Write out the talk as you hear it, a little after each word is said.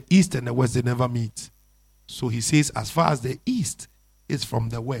east and the west, they never meet. So he says, as far as the east is from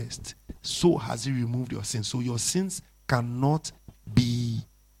the west, so has he removed your sins. So your sins cannot be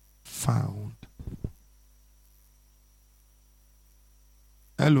found.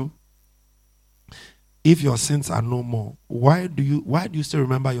 Hello? If your sins are no more, why do you still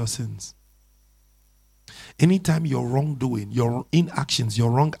remember your sins? Anytime you're wrongdoing, your inactions,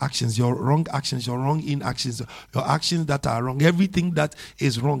 your wrong actions, your wrong actions, your wrong inactions, your actions that are wrong, everything that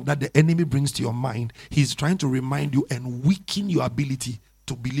is wrong that the enemy brings to your mind, he's trying to remind you and weaken your ability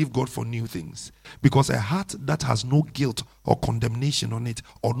to believe God for new things. Because a heart that has no guilt or condemnation on it,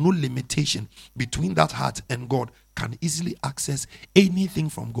 or no limitation between that heart and God, can easily access anything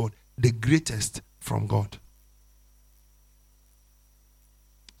from God, the greatest from God.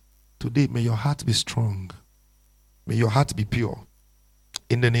 Today, may your heart be strong. May your heart be pure.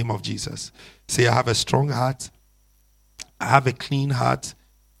 In the name of Jesus. Say, I have a strong heart. I have a clean heart.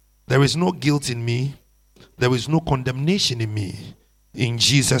 There is no guilt in me. There is no condemnation in me. In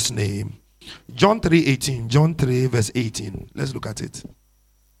Jesus' name. John 3:18. John 3 verse 18. Let's look at it.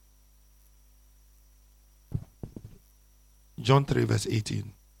 John 3 verse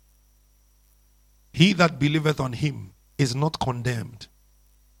 18. He that believeth on him is not condemned.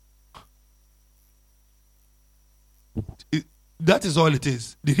 That is all it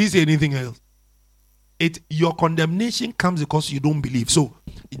is. Did he say anything else? Your condemnation comes because you don't believe. So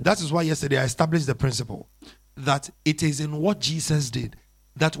that is why yesterday I established the principle that it is in what Jesus did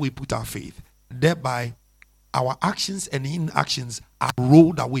that we put our faith. Thereby, our actions and inactions are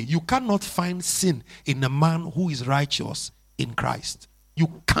rolled away. You cannot find sin in a man who is righteous in Christ.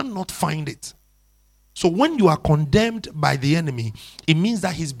 You cannot find it. So when you are condemned by the enemy, it means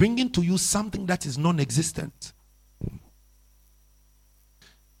that he's bringing to you something that is non-existent.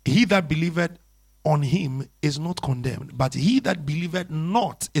 He that believeth on him is not condemned, but he that believeth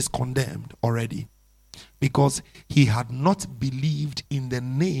not is condemned already, because he had not believed in the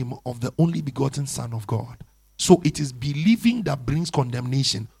name of the only begotten Son of God. So it is believing that brings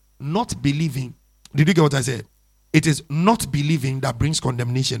condemnation, not believing. Did you get what I said? It is not believing that brings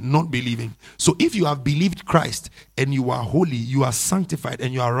condemnation, not believing. So if you have believed Christ and you are holy, you are sanctified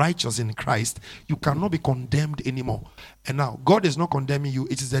and you are righteous in Christ, you cannot be condemned anymore. And now, God is not condemning you.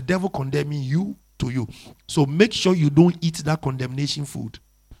 It is the devil condemning you to you. So make sure you don't eat that condemnation food.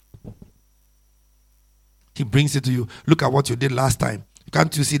 He brings it to you. Look at what you did last time.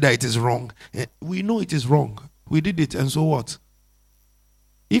 Can't you see that it is wrong? We know it is wrong. We did it, and so what?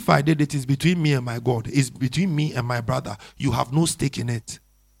 If I did it, it's between me and my God. It's between me and my brother. You have no stake in it.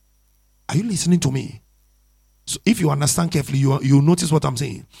 Are you listening to me? So if you understand carefully, you notice what I'm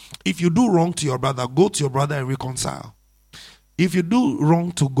saying. If you do wrong to your brother, go to your brother and reconcile. If you do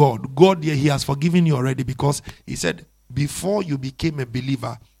wrong to God, he has forgiven you already, because he said before you became a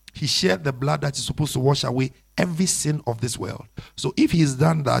believer, he shed the blood that is supposed to wash away every sin of this world. So if he's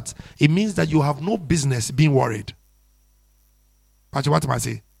done that, it means that you have no business being worried. What am I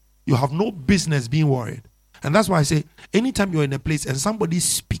saying? You have no business being worried. And that's why I say, anytime you're in a place and somebody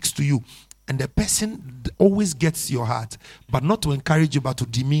speaks to you and the person always gets your heart, but not to encourage you, but to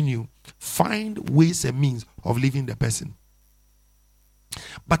demean you, find ways and means of leaving the person.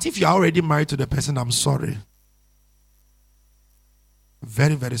 But if you're already married to the person, I'm sorry.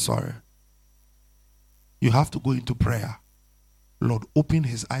 Very, very sorry. You have to go into prayer. Lord, open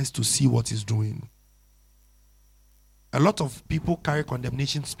his eyes to see what he's doing. A lot of people carry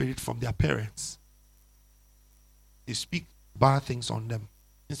condemnation spirit from their parents. They speak bad things on them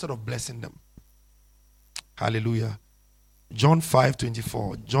instead of blessing them. Hallelujah. John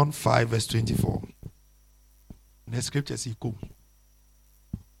 5:24. John 5 verse 24. The scripture says, cool.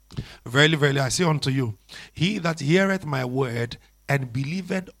 Verily, verily, I say unto you, he that heareth my word and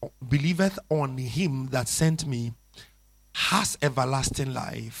believeth on him that sent me has everlasting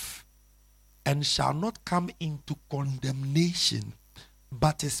life, and shall not come into condemnation,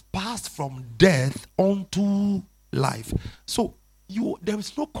 but is passed from death unto life. So there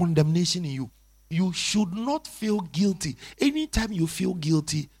is no condemnation in you. You should not feel guilty. Anytime you feel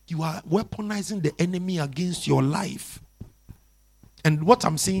guilty, you are weaponizing the enemy against your life. And what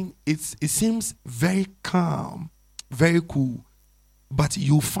I'm saying, it seems very calm, very cool. But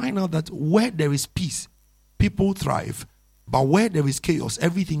you find out that where there is peace, people thrive. But where there is chaos,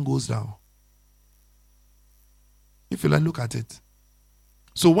 everything goes down. If you look at it.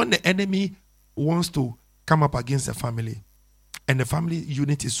 So when the enemy wants to come up against a family, and the family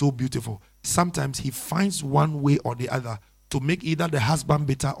unit is so beautiful, sometimes he finds one way or the other to make either the husband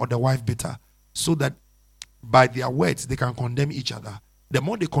bitter or the wife bitter, so that by their words they can condemn each other. The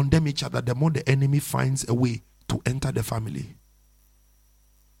more they condemn each other, the more the enemy finds a way to enter the family.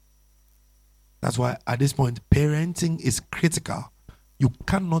 That's why at this point, parenting is critical. You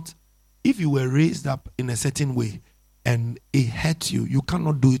cannot, if you were raised up in a certain way and it hurts you, you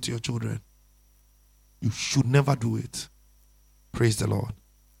cannot do it to your children. You should never do it. Praise the Lord.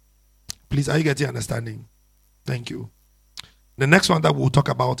 Please, are you getting understanding? Thank you. The next one that we'll talk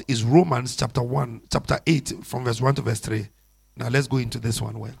about is Romans chapter 8, from verse 1 to verse 3. Now let's go into this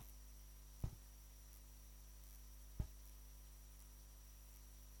one well.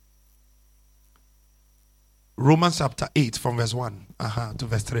 Romans chapter 8 from verse 1 to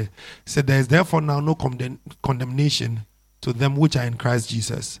verse 3. Said, there is therefore now no condemnation to them which are in Christ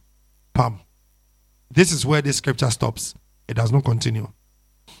Jesus. Pam. This is where this scripture stops. It does not continue.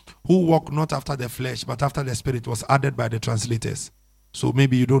 Who walk not after the flesh, but after the Spirit, was added by the translators. So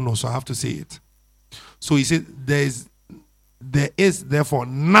maybe you don't know, so I have to say it. So he said, there is therefore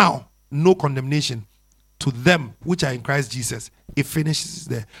now no condemnation to them which are in Christ Jesus. It finishes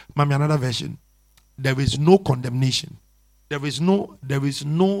there. Mommy, another version. There is no condemnation. There is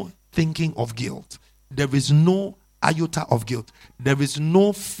no thinking of guilt. There is no iota of guilt. There is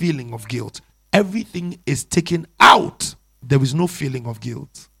no feeling of guilt. Everything is taken out. There is no feeling of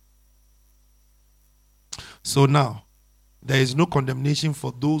guilt. So now, there is no condemnation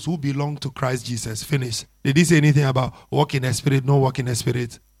for those who belong to Christ Jesus. Finish. Did he say anything about walk in the Spirit, no walk in the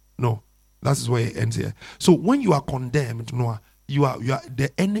Spirit? No. That is where it ends here. So when you are condemned, Noah, you are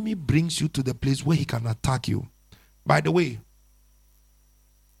the enemy brings you to the place where he can attack you. By the way,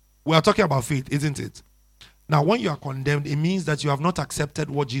 we are talking about faith, isn't it? Now, when you are condemned, it means that you have not accepted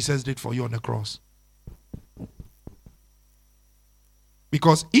what Jesus did for you on the cross.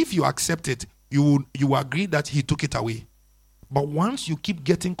 Because if you accept it, you agree that he took it away. But once you keep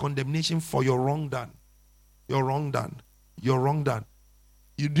getting condemnation for your wrong done, do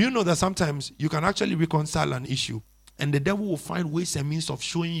you know that sometimes you can actually reconcile an issue and the devil will find ways and means of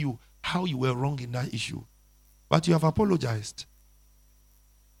showing you how you were wrong in that issue. But you have apologized.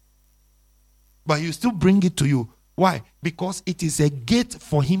 But he still bring it to you. Why? Because it is a gate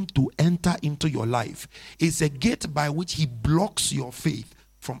for him to enter into your life. It's a gate by which he blocks your faith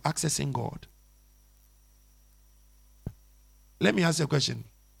from accessing God. Let me ask you a question.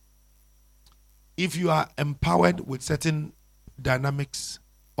 If you are empowered with certain dynamics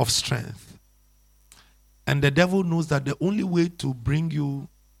of strength, and the devil knows that the only way to bring you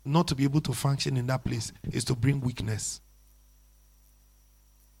not to be able to function in that place is to bring weakness,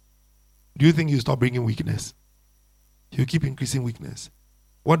 do you think you stop bringing weakness? You keep increasing weakness.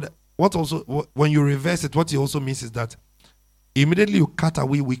 What also, when you reverse it, what it also means is that immediately you cut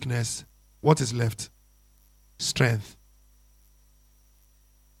away weakness, what is left? Strength.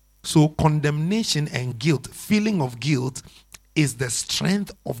 So condemnation and guilt, feeling of guilt, is the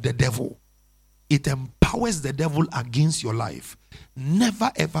strength of the devil. It empowers the devil against your life.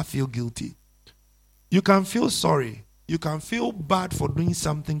 Never ever feel guilty. You can feel sorry. You can feel bad for doing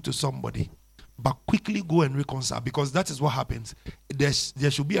something to somebody, but quickly go and reconcile, because that is what happens.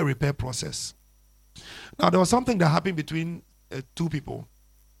 There should be a repair process. Now, there was something that happened between two people,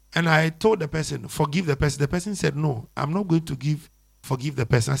 and I told the person, forgive the person. The person said, no, I'm not going to forgive the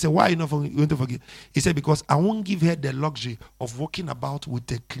person. I said, why are you not going to forgive? He said, because I won't give her the luxury of walking about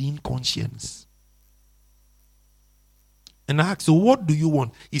with a clean conscience. And I asked, so what do you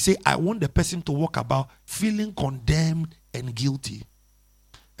want? He said, I want the person to walk about feeling condemned and guilty.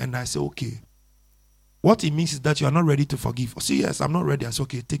 And I said, okay. What it means is that you are not ready to forgive. I said, yes, I'm not ready. I said,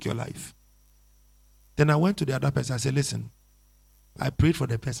 okay, take your life. Then I went to the other person. I said, listen, I prayed for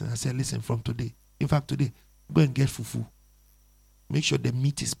the person. I said, listen, from today, in fact, today, go and get fufu. Make sure the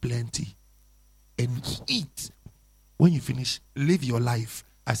meat is plenty. And eat. When you finish, live your life.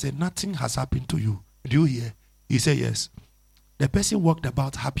 I said, nothing has happened to you. Do you hear? He said, yes. The person walked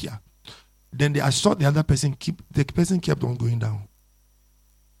about happier. Then I saw the other person kept on going down.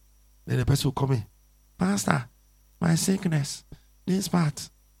 Then the person will come in. Pastor, my sickness, this part.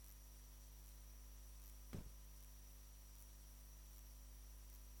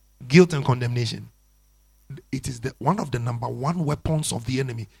 Guilt and condemnation. It is one of the number one weapons of the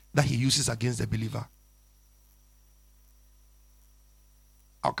enemy that he uses against the believer.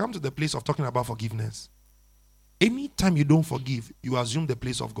 I'll come to the place of talking about forgiveness. Anytime you don't forgive, you assume the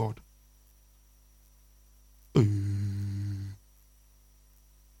place of God. Let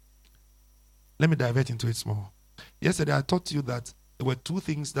me divert into it small. Yesterday I taught you that there were two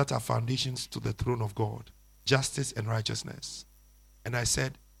things that are foundations to the throne of God: justice and righteousness. And I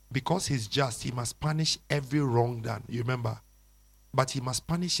said, because he's just, he must punish every wrong done. You remember? But he must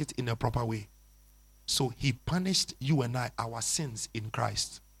punish it in a proper way. So he punished you and I, our sins in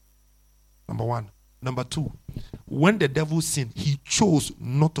Christ. Number one. Number two, when the devil sinned, he chose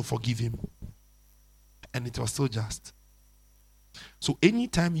not to forgive him. and it was still just. So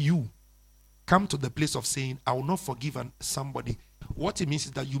anytime you come to the place of saying, I will not forgive somebody, what it means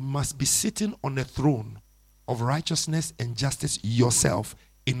is that you must be sitting on a throne of righteousness and justice yourself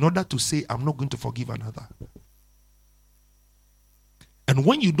in order to say, I'm not going to forgive another. And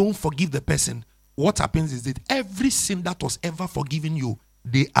when you don't forgive the person, what happens is that every sin that was ever forgiven you,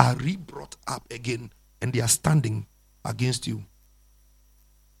 they are re-brought up again and they are standing against you.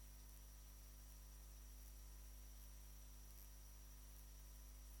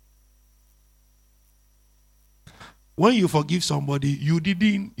 When you forgive somebody, you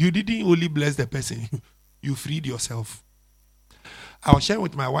didn't only bless the person, you freed yourself. I was sharing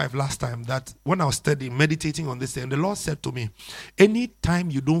with my wife last time that when I was studying, meditating on this thing, the Lord said to me, anytime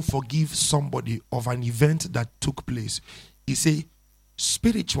you don't forgive somebody of an event that took place, He said,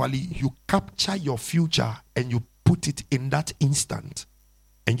 spiritually, you capture your future and you put it in that instant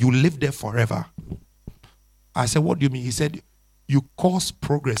and you live there forever. I said, what do you mean? He said, you cause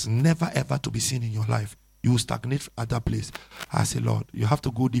progress never ever to be seen in your life. You will stagnate at that place. I said, Lord, you have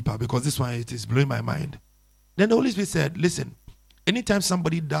to go deeper because this one, it is blowing my mind. Then the Holy Spirit said, listen, anytime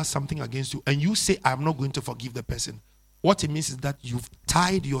somebody does something against you and you say, I'm not going to forgive the person, what it means is that you've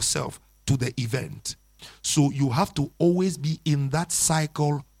tied yourself to the event. So you have to always be in that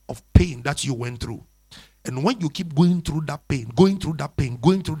cycle of pain that you went through. And when you keep going through that pain,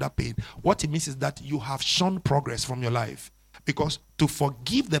 what it means is that you have shown progress from your life. Because to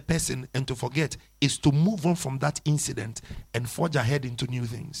forgive the person and to forget is to move on from that incident and forge ahead into new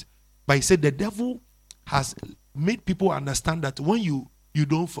things. But he said the devil has made people understand that when you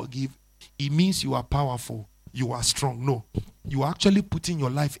don't forgive, it means you are powerful, you are strong. No, you are actually putting your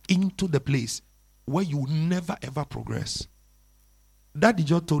life into the place where you will never ever progress. Daddy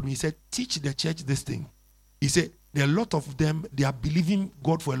just told me, he said, teach the church this thing. He said, there are a lot of them, they are believing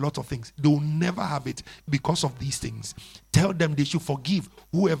God for a lot of things. They will never have it because of these things. Tell them they should forgive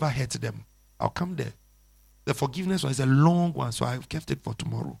whoever hurt them. I'll come there. The forgiveness one is a long one, so I've kept it for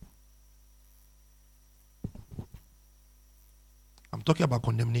tomorrow. I'm talking about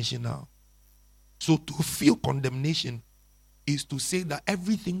condemnation now. So to feel condemnation is to say that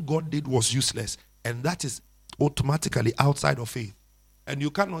everything God did was useless, and that is automatically outside of faith. And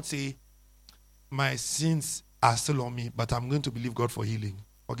you cannot say, my sins are still on me, but I'm going to believe God for healing.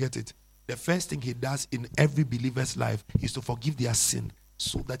 Forget it. The first thing He does in every believer's life is to forgive their sin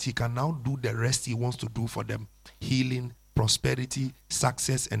so that He can now do the rest He wants to do for them. Healing, prosperity,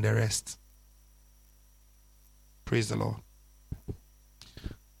 success, and the rest. Praise the Lord.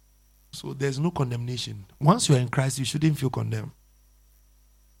 So there's no condemnation. Once you're in Christ, you shouldn't feel condemned.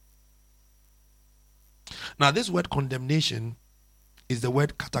 Now, this word condemnation is the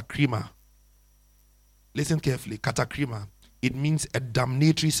word katakrima. Listen carefully. Katakrima. It means a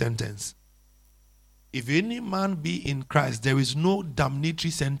damnatory sentence. If any man be in Christ, there is no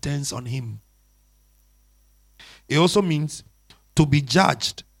damnatory sentence on him. It also means to be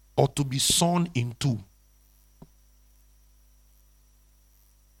judged or to be sawn in two.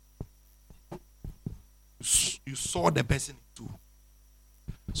 You saw the person in two.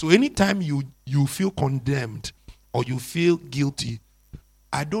 So anytime you feel condemned or you feel guilty,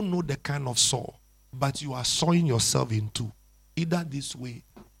 I don't know the kind of saw, but you are sawing yourself in two, either this way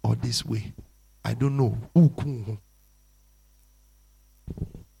or this way. I don't know.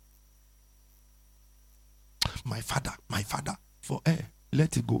 My father, for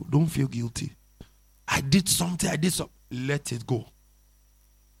let it go. Don't feel guilty. I did something. Let it go.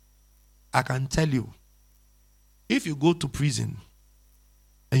 I can tell you, if you go to prison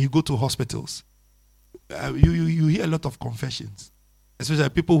and you go to hospitals, you hear a lot of confessions, especially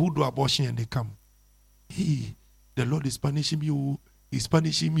people who do abortion and they come. Hey, the Lord is punishing you. He's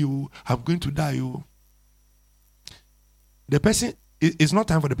punishing you. I'm going to die. You. The person, it's not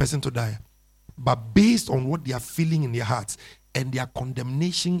time for the person to die. But based on what they are feeling in their hearts and their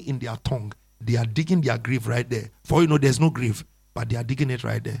condemnation in their tongue, they are digging their grave right there. For there's no grave, but they are digging it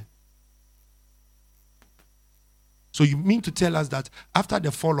right there. So you mean to tell us that after the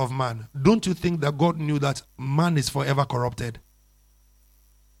fall of man, don't you think that God knew that man is forever corrupted?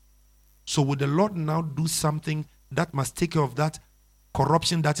 So would the Lord now do something that must take care of that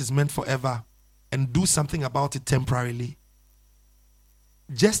corruption that is meant forever and do something about it temporarily?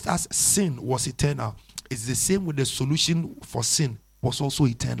 Just as sin was eternal, it's the same with the solution for sin was also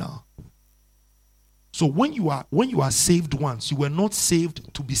eternal. So when you are saved once, you were not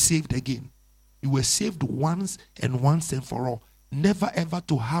saved to be saved again. You were saved once and for all. Never ever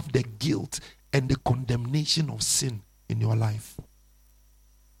to have the guilt and the condemnation of sin in your life.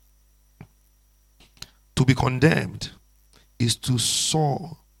 To be condemned is to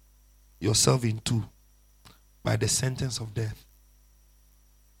saw yourself in two by the sentence of death.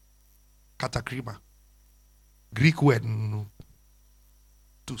 Katakrima. Greek word. No.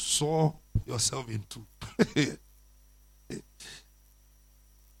 To saw yourself in two.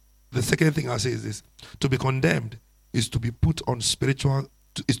 The second thing I'll say is this. To be condemned is to be put on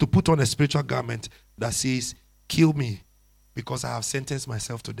to put on a spiritual garment that says, kill me because I have sentenced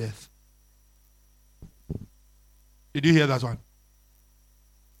myself to death. Did you hear that one?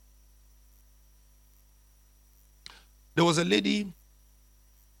 There was a lady,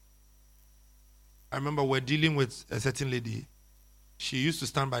 I remember we're dealing with a certain lady. She used to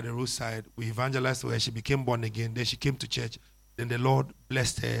stand by the roadside. We evangelized her. She became born again. Then she came to church. Then the Lord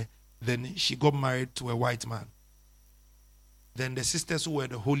blessed her. Then she got married to a white man. Then the sisters who were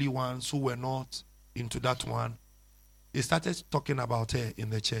the holy ones, who were not into that one, they started talking about her in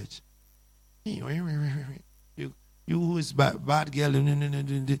the church. You who is bad girl,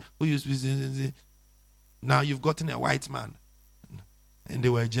 who you now you've gotten a white man. And they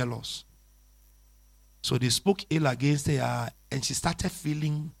were jealous. So they spoke ill against her, and she started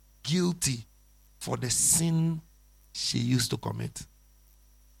feeling guilty for the sin she used to commit.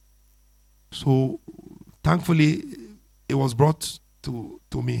 So thankfully, it was brought to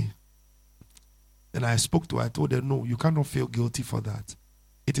me. And I spoke to her. I told her, no, you cannot feel guilty for that.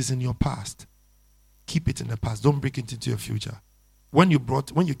 It is in your past. Keep it in the past. Don't break it into your future. When you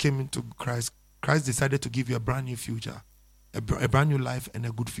came into Christ, Christ decided to give you a brand new future, a brand new life and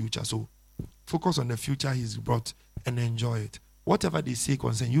a good future. So focus on the future He's brought and enjoy it. Whatever they say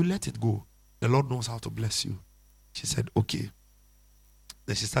concerning you, let it go. The Lord knows how to bless you. She said, okay.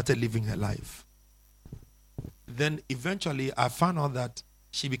 Then she started living her life. Then eventually I found out that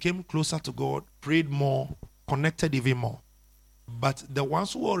she became closer to God, prayed more, connected even more. But the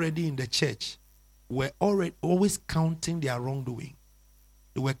ones who were already in the church were always counting their wrongdoing.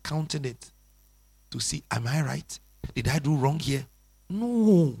 They were counting it to see, am I right? Did I do wrong here?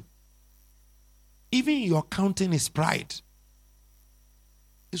 No. Even your counting is pride.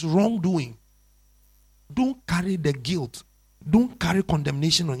 It's wrongdoing. Don't carry the guilt. Don't carry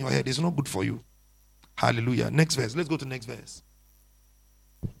condemnation on your head. It's not good for you. Hallelujah. Next verse. Let's go to next verse.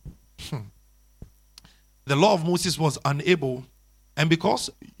 The law of Moses was unable, and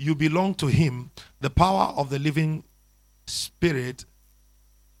because you belong to him, the power of the living spirit,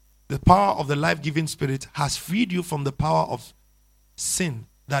 the power of the life-giving spirit has freed you from the power of sin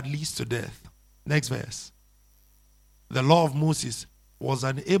that leads to death. Next verse. The law of Moses was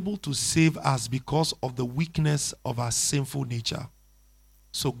unable to save us because of the weakness of our sinful nature.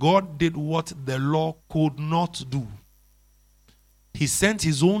 So God did what the law could not do. He sent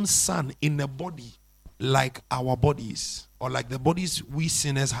his own son in a body like our bodies, or like the bodies we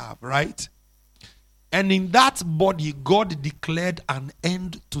sinners have, right? And in that body, God declared an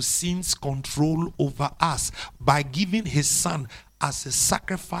end to sin's control over us by giving his son as a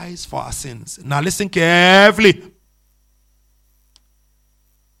sacrifice for our sins. Now listen carefully.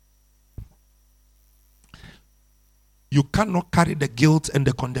 You cannot carry the guilt and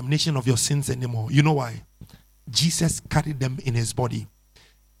the condemnation of your sins anymore. You know why? Jesus carried them in his body.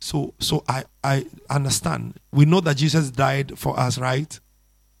 So I understand. We know that Jesus died for us, right?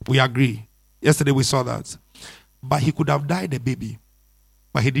 We agree. Yesterday we saw that. But he could have died a baby.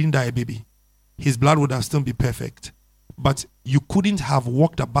 But he didn't die a baby. His blood would have still been perfect. But you couldn't have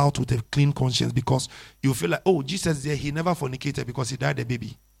walked about with a clean conscience because you feel like, oh, Jesus there, he never fornicated because he died a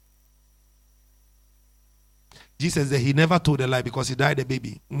baby. Jesus there, he never told a lie because he died a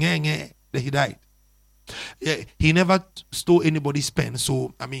baby. Then he died. Yeah, he never stole anybody's pen.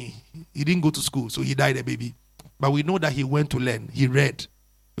 So, he didn't go to school. So he died a baby. But we know that he went to learn. He read.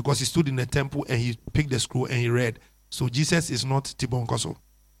 Because he stood in the temple and he picked the scroll and he read. So Jesus is not Tibon Koso.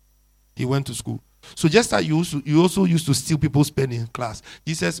 He went to school. So just that you also used to steal people's pen in class.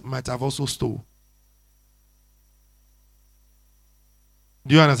 Jesus might have also stole.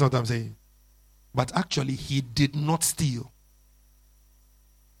 Do you understand what I'm saying? But actually, he did not steal.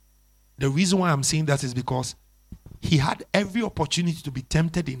 The reason why I'm saying that is because he had every opportunity to be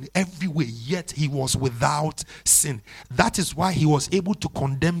tempted in every way, yet he was without sin. That is why he was able to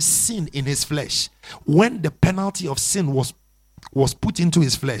condemn sin in his flesh. When the penalty of sin was put into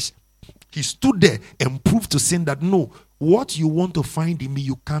his flesh, he stood there and proved to sin that no, what you want to find in me,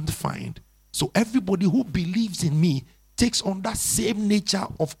 you can't find. So everybody who believes in me takes on that same nature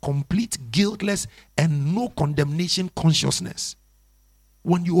of complete guiltless and no condemnation consciousness.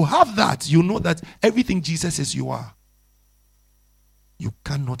 When you have that, you know that everything Jesus says you are. You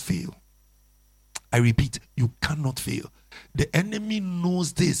cannot fail. I repeat, you cannot fail. The enemy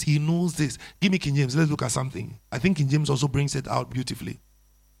knows this. He knows this. Give me King James. Let's look at something. I think King James also brings it out beautifully.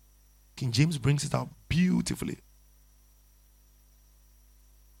 King James brings it out beautifully.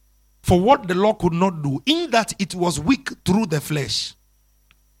 For what the law could not do, in that it was weak through the flesh,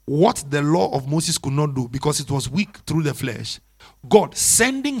 what the law of Moses could not do, because it was weak through the flesh, God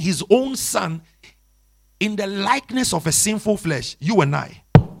sending his own son in the likeness of a sinful flesh, you and I,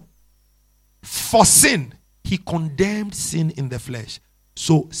 for sin, he condemned sin in the flesh.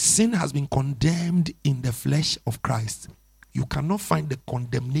 So sin has been condemned in the flesh of Christ. You cannot find the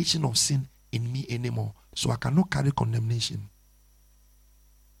condemnation of sin in me anymore. So I cannot carry condemnation.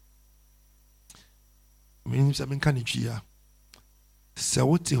 Sɛ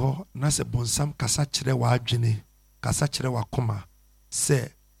wote hɔ na sɛ bonsam kasa kyerɛ w'adwene, kasa kyerɛ w'akoma sɛ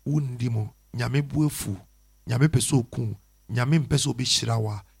wondi mu, nyame bu afu, nyame pɛ sɛ oku, nyame mpɛ sɛ obɛhyira wo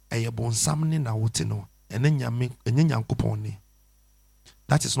a, ɛyɛ bonsam ne na wote no, ɛne nyame ɛnyɛ nyankopɔn ne.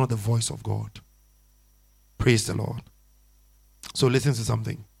 That is not the voice of God. Praise the Lord. So listen to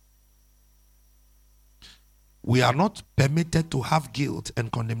something. We are not permitted to have guilt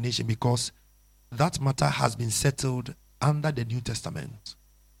and condemnation because that matter has been settled under the New Testament.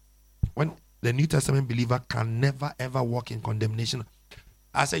 When the New Testament believer can never ever walk in condemnation.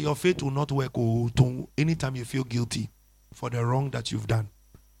 I say your faith will not work anytime you feel guilty for the wrong that you've done.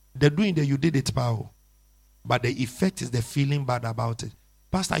 The doing that you did it, power, but the effect is the feeling bad about it.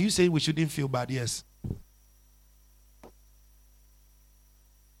 Pastor, are you saying we shouldn't feel bad? Yes.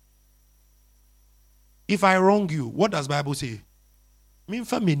 If I wrong you, what does the Bible say?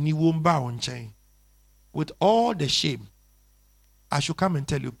 With all the shame, I should come and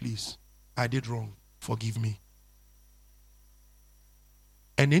tell you, please, I did wrong. Forgive me.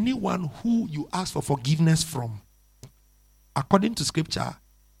 And anyone who you ask for forgiveness from, according to scripture,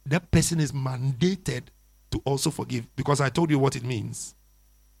 that person is mandated to also forgive, because I told you what it means.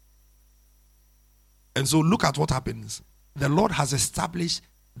 And so look at what happens. The Lord has established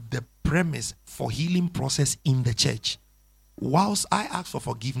the premise for healing process in the church. Whilst I ask for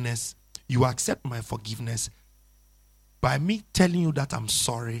forgiveness, you accept my forgiveness. By me telling you that I'm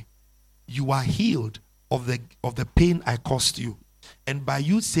sorry, you are healed of the pain I caused you. And by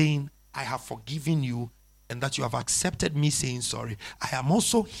you saying, I have forgiven you, and that you have accepted me saying sorry, I am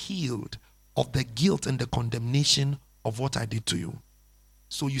also healed of the guilt and the condemnation of what I did to you.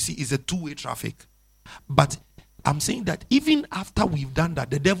 So you see, it's a two-way traffic. But I'm saying that even after we've done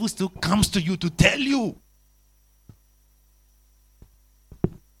that, the devil still comes to you to tell you.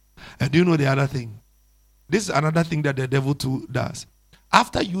 And do you know the other thing? This is another thing that the devil too does.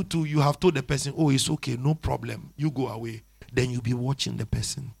 After you have told the person, oh, it's okay, no problem, you go away. Then you'll be watching the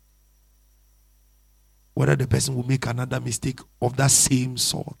person. Whether the person will make another mistake of that same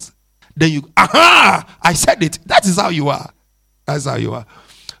sort. Then you, aha, I said it. That is how you are. That's how you are.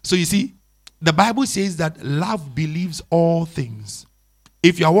 So you see, the Bible says that love believes all things.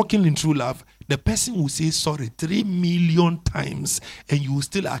 If you are walking in true love, the person will say sorry 3 million times and you will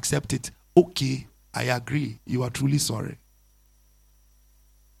still accept it. Okay, I agree. You are truly sorry.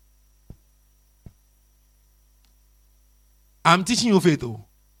 I'm teaching you faith.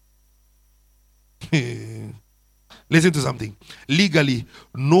 Listen to something. Legally,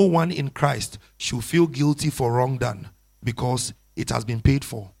 no one in Christ should feel guilty for wrong done because it has been paid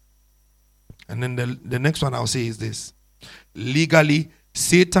for. And then the next one I'll say is this. Legally,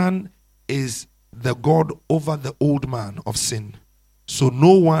 Satan is the God over the old man of sin. So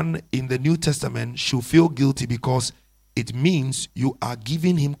no one in the New Testament should feel guilty because it means you are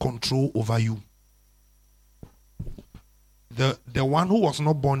giving him control over you. The one who was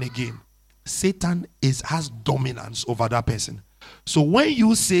not born again, Satan has dominance over that person. So when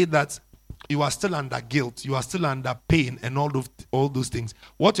you say that you are still under guilt, you are still under pain and all those things,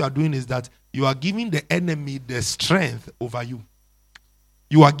 what you are doing is that you are giving the enemy the strength over you.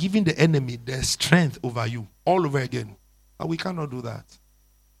 You are giving the enemy the strength over you all over again. And we cannot do that.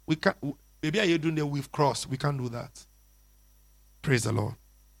 We can't. Maybe are you doing the with cross? We can't do that. Praise the Lord.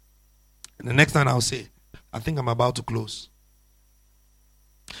 And the next time I'll say, I think I'm about to close.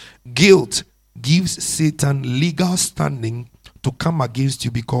 Guilt gives Satan legal standing to come against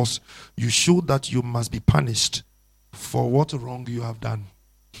you because you show that you must be punished for what wrong you have done.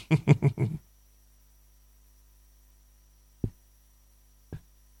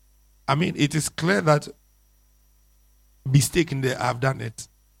 I mean, it is clear that mistake in there, I've done it.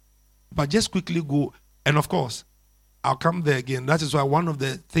 But just quickly go, and of course, I'll come there again. That is why one of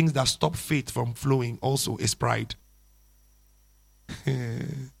the things that stop faith from flowing also is pride.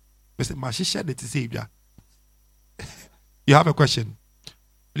 You have a question?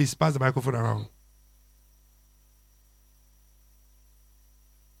 Please pass the microphone around.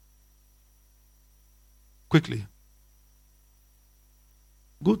 Quickly.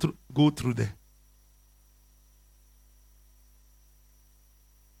 Go through there.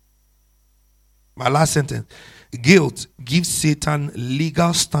 My last sentence. Guilt gives Satan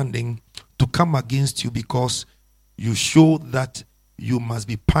legal standing to come against you because you show that you must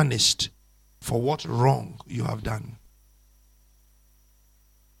be punished for what wrong you have done.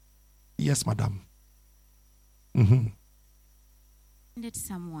 Yes, madam. Offended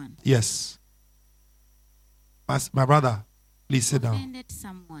someone. Yes. My brother, please sit down. Offended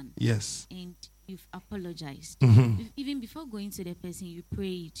someone. Yes. And you've apologized. Mm-hmm. Even before going to the person, you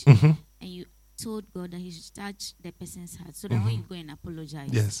prayed Mm-hmm. and you told God that He should touch the person's heart so that when you go and apologize,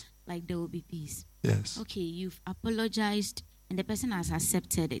 Yes. like there will be peace. Yes. Okay, you've apologized and the person has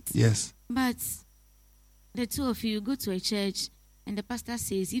accepted it. Yes. But the two of you go to a church and the pastor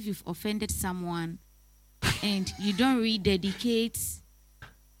says if you've offended someone and you don't rededicate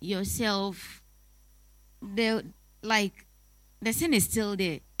yourself, the sin is still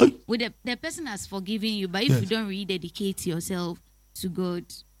there. With the person has forgiven you, but if Yes. you don't rededicate yourself to God,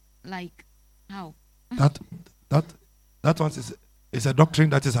 like how? That one is a doctrine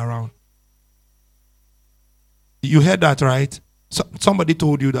that is around. You heard that, right? Somebody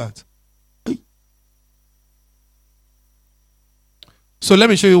told you that. So let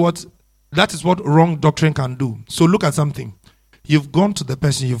me show you that is what wrong doctrine can do. So look at something. You've gone to the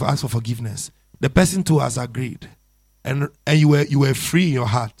person, you've asked for forgiveness. The person too has agreed. And you were free in your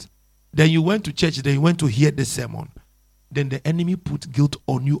heart. Then you went to church, then you went to hear the sermon. Then the enemy put guilt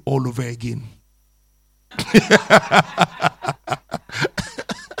on you all over again.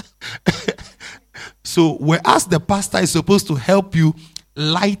 So whereas the pastor is supposed to help you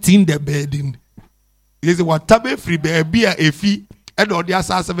lighten the burden, he said, "What tabe free baby a fee and all the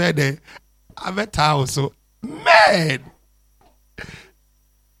assassin there, I've a towel." So man,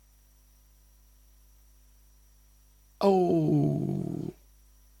 oh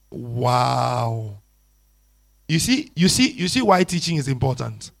wow! You see why teaching is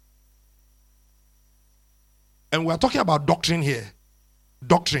important. And we're talking about doctrine here.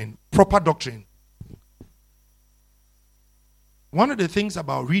 Doctrine, proper doctrine. One of the things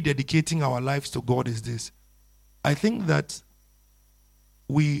about rededicating our lives to God is this. I think that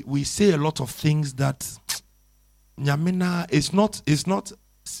we say a lot of things that Nyamina is not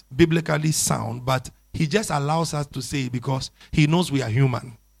biblically sound, but He just allows us to say it because He knows we are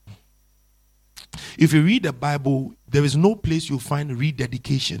human. If you read the Bible, there is no place you'll find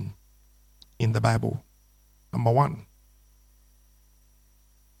rededication in the Bible. Number one.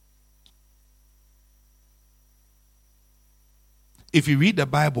 If you read the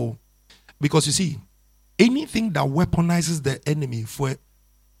Bible, because you see, anything that weaponizes the enemy for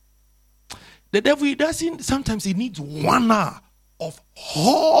the devil, he doesn't, sometimes he needs 1 hour of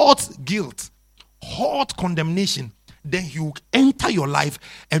hot guilt, hot condemnation. Then he will enter your life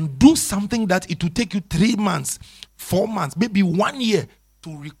and do something that it will take you 3 months, 4 months, maybe 1 year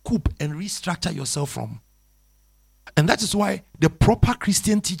to recoup and restructure yourself from. And that is why the proper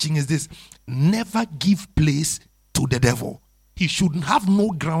Christian teaching is this: never give place to the devil. He shouldn't have no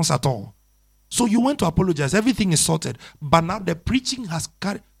grounds at all. So you went to apologize, everything is sorted, but now the preaching has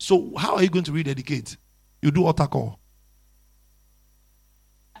carried. So how are you going to rededicate? You do altar call.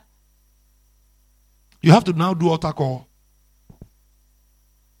 You have to now do altar call.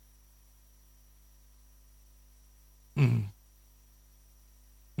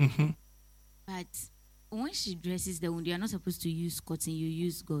 But when she dresses the wound, you are not supposed to use cotton, you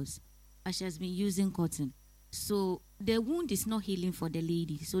use gauze. But she has been using cotton. So the wound is not healing for the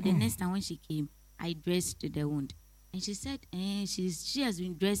lady. So the next time when she came, I dressed the wound. And she said, she has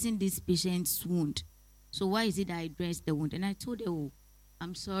been dressing this patient's wound. So why is it that I dressed the wound? And I told her, "Oh,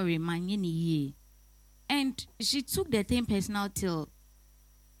 I'm sorry, man." And she took the thing personal till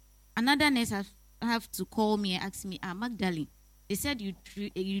another nurse have to call me and ask me, Magdalene, they said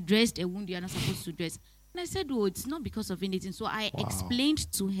you dressed a wound you are not supposed to dress. And I said, "Oh, it's not because of anything." So I explained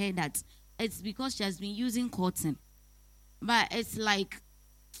to her that it's because she has been using cotton. But it's like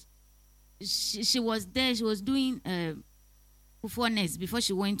she was there, she was doing performance before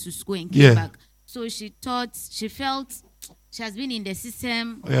she went to school and came back. So she felt she has been in the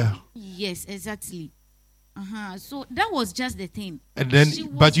system. Yeah. Yes, exactly. So that was just the thing. And then,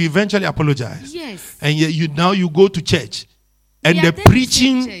 but you eventually apologize. Yes. And you go to church. And Yeah, the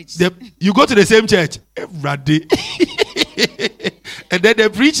preaching, you go to the same church every day. And then the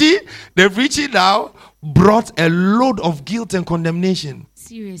preaching now brought a load of guilt and condemnation.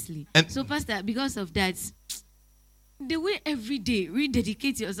 Seriously. And so, Pastor, because of that, the way every day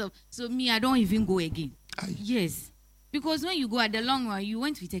rededicate yourself. So me, I don't even go again. Yes. Because when you go at the long run, you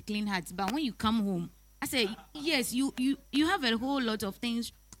went with a clean heart. But when you come home, I say, yes, you have a whole lot of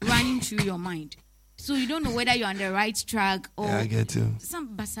things running through your mind. So you don't know whether you're on the right track or I get you.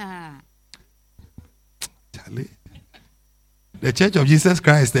 Some basa. Charlie. The Church of Jesus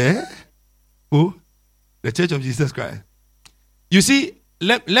Christ, eh? Who? The Church of Jesus Christ. You see,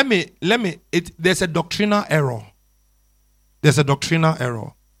 let me, there's a doctrinal error. There's a doctrinal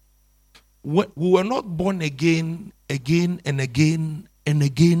error. We were not born again and again and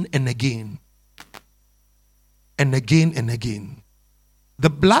again and again. And again and again. The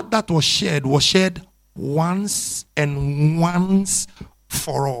blood that was shed once and once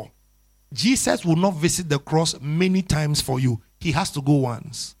for all. Jesus will not visit the cross many times for you. He has to go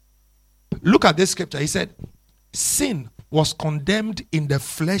once. Look at this scripture. He said, sin was condemned in the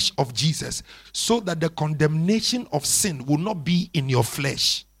flesh of Jesus, so that the condemnation of sin will not be in your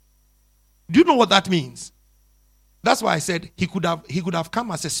flesh. Do you know what that means? That's why I said he could have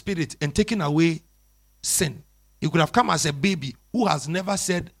come as a spirit and taken away sin. He could have come as a baby who has never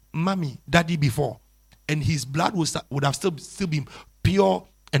said mommy, daddy before, and his blood would have still been pure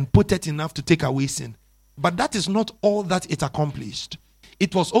and potent enough to take away sin. But that is not all that it accomplished.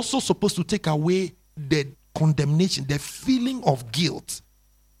 It was also supposed to take away the condemnation, the feeling of guilt,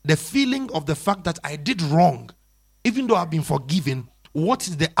 the feeling of the fact that I did wrong. Even though I've been forgiven, what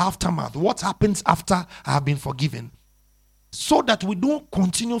is the aftermath? What happens after I have been forgiven? So that we don't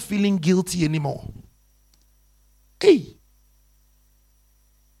continue feeling guilty anymore. Hey.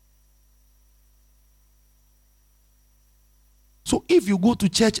 So if you go to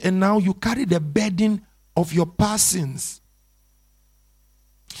church and now you carry the burden of your past sins,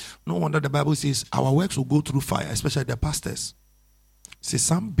 no wonder the Bible says our works will go through fire, especially the pastors. It says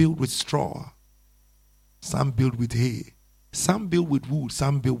some build with straw, some build with hay, some build with wood,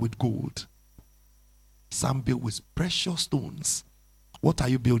 some build with gold, some build with precious stones. What are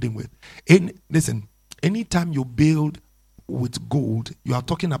you building with? Listen, anytime you build with gold, you are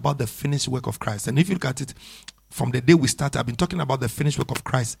talking about the finished work of Christ. And if you look at it, from the day we started, I've been talking about the finished work of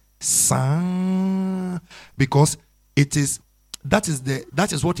Christ, because that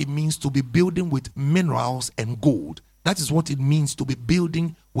is what it means to be building with minerals and gold. That is what it means to be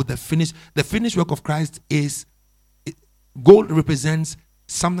building with the finished work of Christ. Gold represents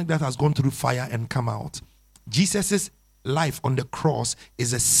something that has gone through fire and come out. Jesus's life on the cross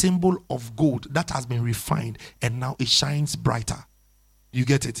is a symbol of gold that has been refined and now it shines brighter. You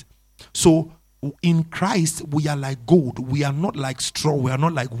get it? So in Christ, we are like gold. We are not like straw. We are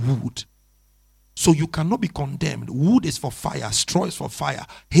not like wood. So you cannot be condemned. Wood is for fire. Straw is for fire.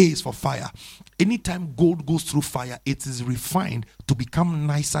 Hay is for fire. Anytime gold goes through fire, it is refined to become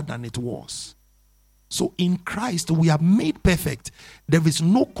nicer than it was. So in Christ, we are made perfect. There is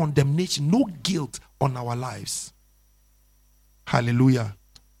no condemnation, no guilt on our lives. Hallelujah.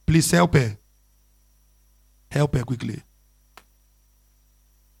 Please help her. Help her quickly.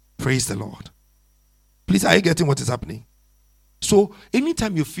 Praise the Lord. Please, are you getting what is happening? So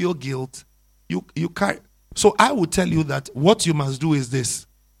anytime you feel guilt, you carry. So I will tell you that what you must do is this.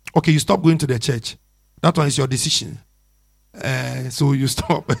 Okay, you stop going to the church. That one is your decision. So you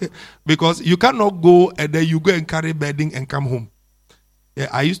stop. Because you cannot go and then you go and carry bedding and come home. Yeah,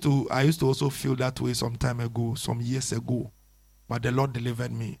 I used to also feel that way some time ago, some years ago. But the Lord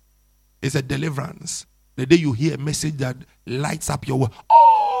delivered me. It's a deliverance. The day you hear a message that lights up your world.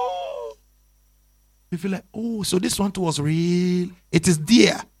 Oh! You feel like, oh, so this one too was real. It is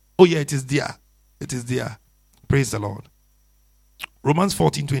there. Oh yeah, it is there. It is there. Praise the Lord. Romans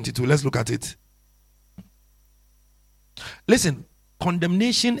 14:22. Let's look at it. Listen,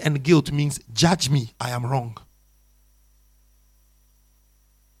 condemnation and guilt means judge me, I am wrong.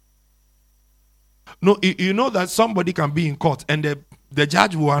 No, you know that somebody can be in court and the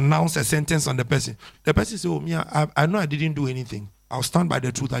judge will announce a sentence on the person. The person says, oh, me, I know I didn't do anything. I'll stand by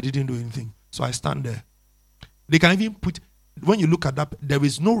the truth. I didn't do anything. So I stand there. They can even put, when you look at that, there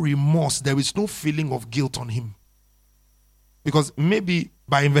is no remorse. There is no feeling of guilt on him. Because maybe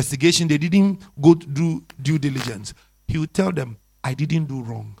by investigation, they didn't go to do due diligence. He will tell them, I didn't do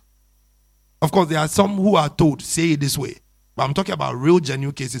wrong. Of course, there are some who are told, say it this way. But I'm talking about real,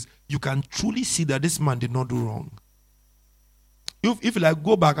 genuine cases. You can truly see that this man did not do wrong. If you like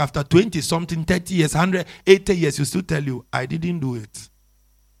go back after 20 something, 30 years, 180 years, you still tell you, I didn't do it.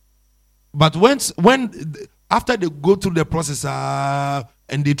 But when after they go through the process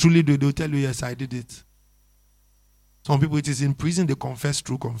and they truly do, they'll tell you, yes, I did it. Some people, it is in prison, they confess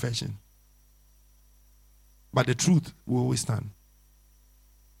through confession. But the truth will always stand.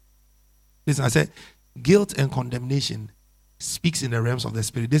 Listen, I said, guilt and condemnation speaks in the realms of the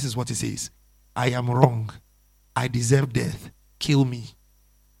spirit. This is what it says. I am wrong. I deserve death. Kill me.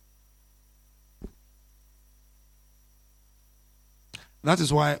 That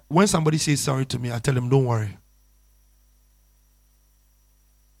is why when somebody says sorry to me, I tell them, don't worry.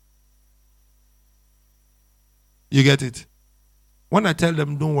 You get it? When I tell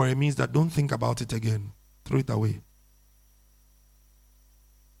them don't worry, it means that don't think about it again. Throw it away.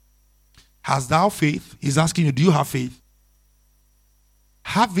 Hast thou faith? He's asking you, do you have faith?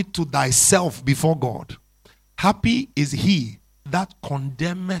 Have it to thyself before God. Happy is he that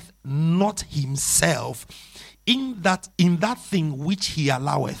condemneth not himself in that thing which he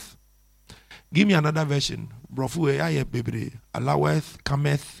alloweth. Give me another version. Alloweth,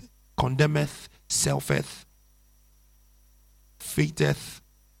 cometh, condemneth, selfeth, fateth,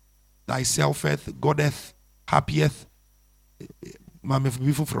 thyselfeth, godeth, happieth.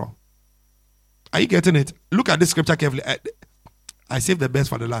 Are you getting it? Look at this scripture carefully. I saved the best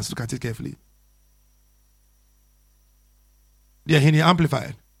for the last. Look at it carefully. Yeah, he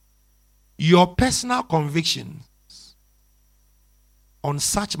amplified. Your personal convictions on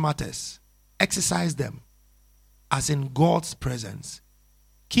such matters, exercise them as in God's presence,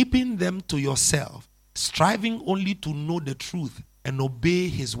 keeping them to yourself, striving only to know the truth and obey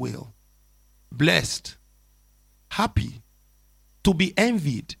his will. Blessed, happy, to be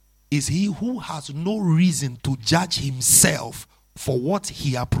envied is he who has no reason to judge himself for what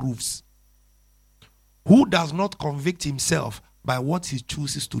he approves, who does not convict himself by what he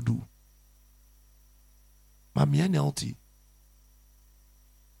chooses to do. Mami NLT.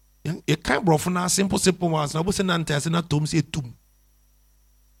 You can't bro for simple ones. Na bose na ntase na tom say tum.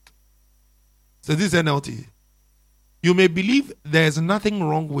 So this is NLT. You may believe there is nothing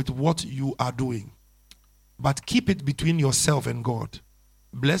wrong with what you are doing, but keep it between yourself and God.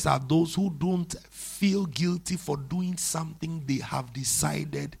 Blessed are those who don't feel guilty for doing something they have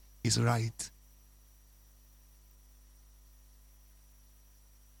decided is right.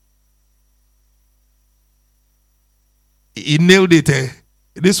 He nailed it.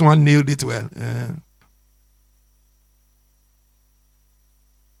 This one nailed it well.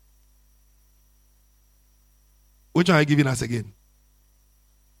 Which one are you giving us again?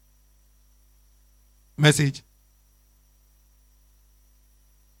 Message.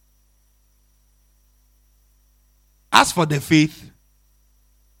 As for the faith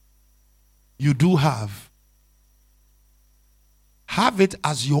you do have it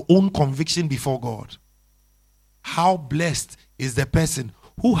as your own conviction before God. How blessed is the person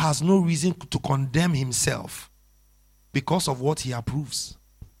who has no reason to condemn himself because of what he approves.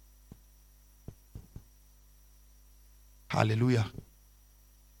 Hallelujah.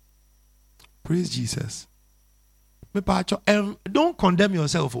 Praise Jesus. Don't condemn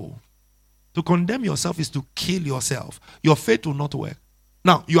yourself. To condemn yourself is to kill yourself. Your faith will not work.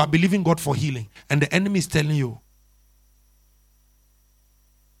 Now, you are believing God for healing, and the enemy is telling you.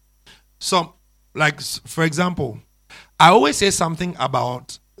 So, like, for example, I always say something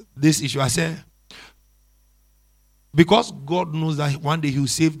about this issue. I say, because God knows that one day he will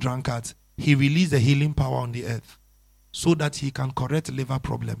save drunkards, he released the healing power on the earth so that he can correct liver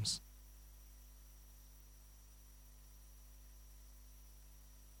problems.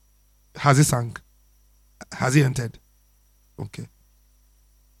 Has he sunk? Has he entered? Okay.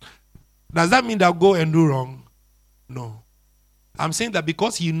 Does that mean that go and do wrong? No. I'm saying that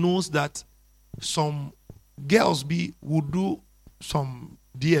because he knows that some girls will do some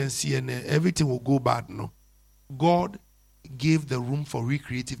DNC and everything will go bad. No. God gave the room for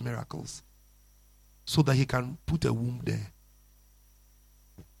recreative miracles so that he can put a womb there.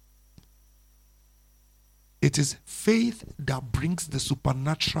 It is faith that brings the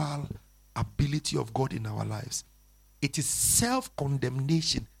supernatural ability of God in our lives. It is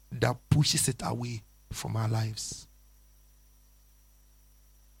self-condemnation that pushes it away from our lives.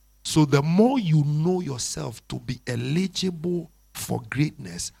 So the more you know yourself to be eligible for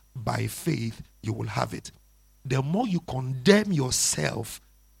greatness by faith, you will have it. The more you condemn yourself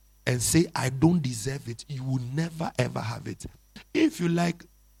and say, I don't deserve it, you will never ever have it. If you like,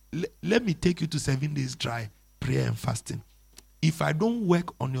 let me take you to 7 days dry prayer and fasting. If I don't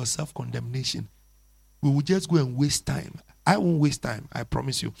work on your self-condemnation, we will just go and waste time. I won't waste time, I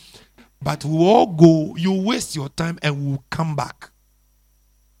promise you. But we all go, you waste your time and we'll come back.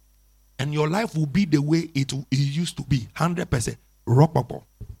 And your life will be the way it used to be. 100%. Rock papa.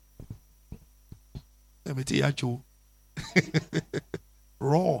 Let me tell you.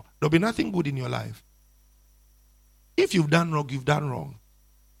 Raw. There'll be nothing good in your life. If you've done wrong, you've done wrong.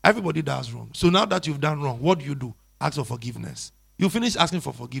 Everybody does wrong. So now that you've done wrong, what do? Ask for forgiveness. You finish asking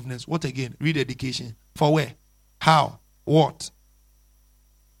for forgiveness. What again? Rededication. For where? How? What?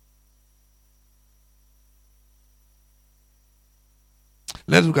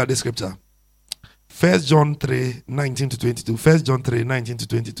 Let's look at the scripture. 1 John 3, 19 to 22. 1 John 3, 19 to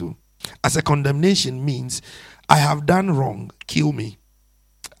 22. As a condemnation means, I have done wrong, kill me.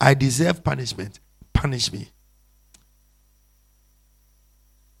 I deserve punishment, punish me.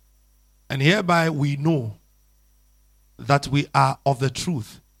 And hereby we know that we are of the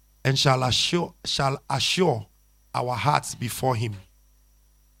truth, and shall assure our hearts before him.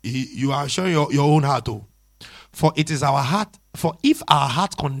 You are assuring your own heart, oh. For it is our heart. For if our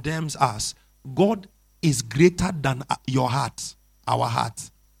heart condemns us, God is greater than your heart, our heart,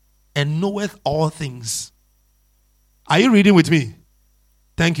 and knoweth all things. Are you reading with me?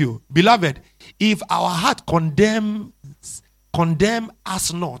 Thank you. Beloved, if our heart condemn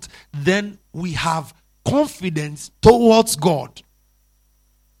us not, then we have confidence towards God.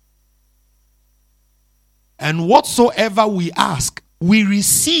 And whatsoever we ask, we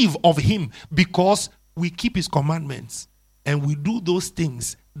receive of him, because we keep his commandments and we do those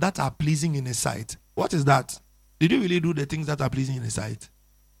things that are pleasing in his sight. What is that? Did you really do the things that are pleasing in his sight?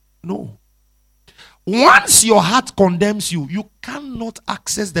 No. Once your heart condemns you, you cannot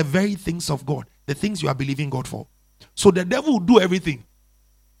access the very things of God, the things you are believing God for. So the devil will do everything.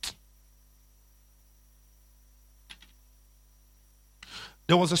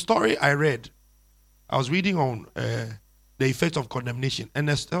 There was a story I read. I was reading on the effect of condemnation. And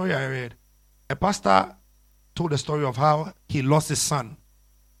the story I read, a pastor told the story of how he lost his son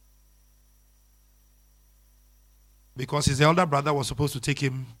because his elder brother was supposed to take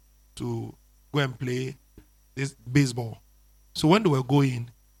him to go and play this baseball. So when they were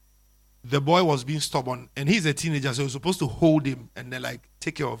going, the boy was being stubborn, and he's a teenager, so he was supposed to hold him and then like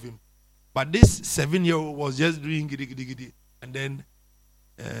take care of him. But this 7-year-old was just doing giddy giddy giddy, and then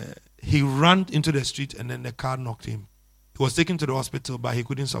he ran into the street, and then the car knocked him. He was taken to the hospital, but he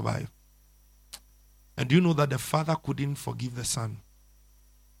couldn't survive. And do you know that the father couldn't forgive the son?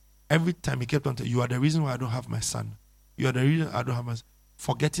 Every time he kept on saying, you are the reason why I don't have my son. You are the reason I don't have my son.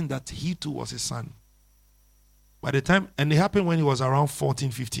 Forgetting that he too was his son. By the time, and it happened when he was around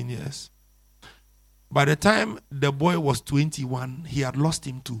 14, 15 years. By the time the boy was 21, he had lost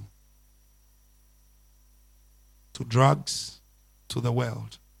him too. To drugs, to the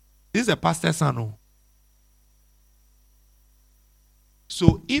world. This is a pastor's son. Oh.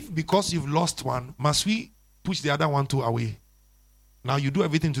 So if because you've lost one, must we push the other one too away? Now you do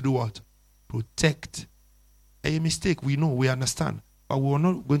everything to do what? Protect. A mistake, we know, we understand. But we are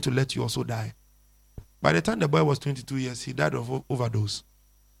not going to let you also die. By the time the boy was 22 years, he died of overdose.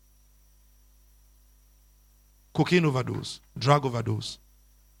 Cocaine overdose. Drug overdose.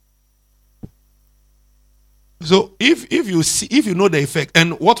 So if you know the effect,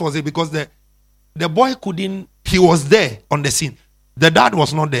 and what was it? Because the boy couldn't, he was there on the scene. The dad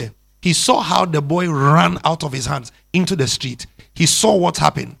was not there. He saw how the boy ran out of his hands into the street. He saw what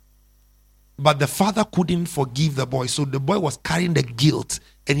happened. But the father couldn't forgive the boy. So the boy was carrying the guilt.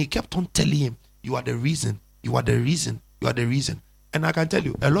 And he kept on telling him, you are the reason. You are the reason. You are the reason. And I can tell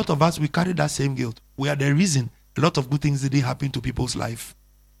you, a lot of us, we carry that same guilt. We are the reason a lot of good things didn't happen to people's life.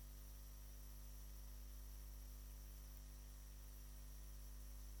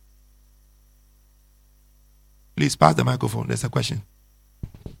 Please pass the microphone. There's a question.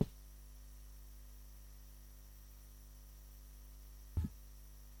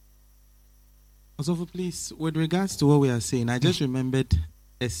 Also, please, with regards to what we are saying, I just remembered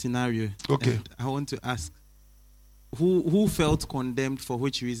a scenario. Okay. I want to ask, who felt condemned, for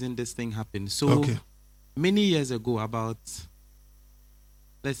which reason this thing happened? So, Okay. many years ago, about,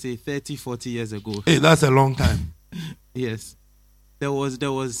 let's say 30, 40 years ago. Hey, that's a long time. Yes. There was,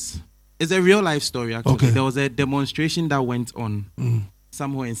 it's a real life story, actually. Okay. There was a demonstration that went on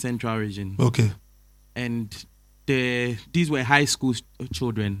somewhere in Central Region. Okay. And these were high school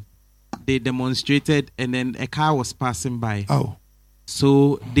children. They demonstrated, and then a car was passing by. Oh.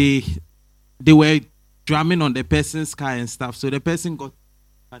 So they were drumming on the person's car and stuff. So the person got,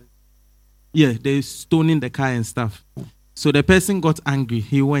 they stoning the car and stuff. So the person got angry.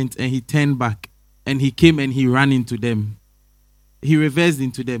 He went and he turned back, and he came and he ran into them. He reversed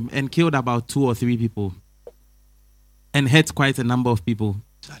into them and killed about 2 or 3 people and hurt quite a number of people.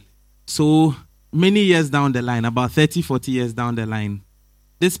 So many years down the line, about 30, 40 years down the line,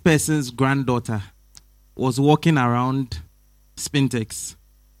 this person's granddaughter was walking around Spintex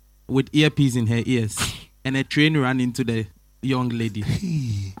with earpiece in her ears, and a train ran into the young lady.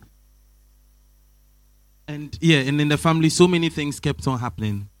 And in the family, so many things kept on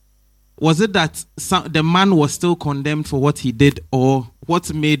happening. Was it that the man was still condemned for what he did, or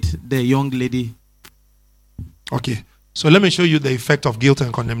what made the young lady? Okay. So let me show you the effect of guilt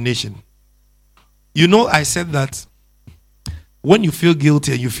and condemnation. You know, I said that when you feel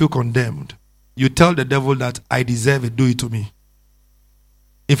guilty and you feel condemned, you tell the devil that I deserve it, do it to me.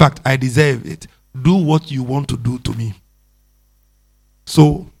 In fact, I deserve it. Do what you want to do to me.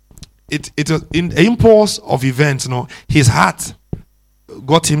 So it was in the impulse of events, his heart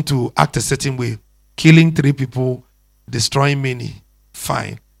got him to act a certain way, killing 3 people, destroying many.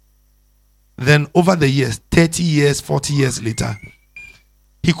 Fine. Then over the years, 30 years, 40 years later,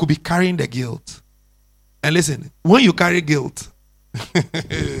 he could be carrying the guilt. And listen, when you carry guilt,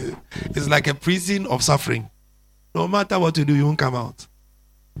 it's like a prison of suffering. No matter what you do, you won't come out.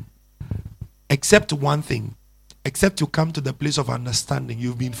 Except one thing. Except you come to the place of understanding,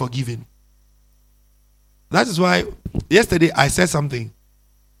 you've been forgiven. That is why yesterday I said something.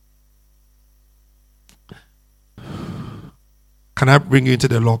 Can I bring you into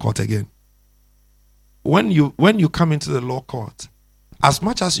the law court again? When you come into the law court, as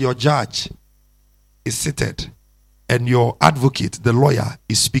much as your judge is seated and your advocate, the lawyer,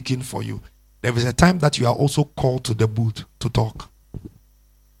 is speaking for you, there is a time that you are also called to the booth to talk.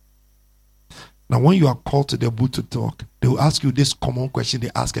 Now, when you are called to the booth to talk, they will ask you this common question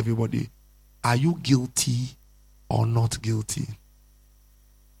they ask everybody: are you guilty or not guilty?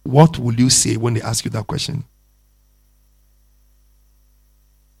 What will you say when they ask you that question?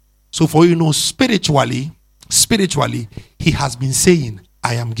 So for you know, spiritually, he has been saying,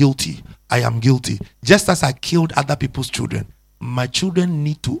 I am guilty. I am guilty. Just as I killed other people's children, my children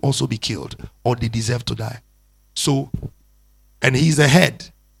need to also be killed, or they deserve to die. So, and he's a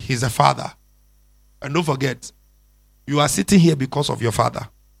head. He's a father. And don't forget, you are sitting here because of your father.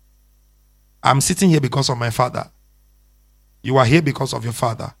 I'm sitting here because of my father. You are here because of your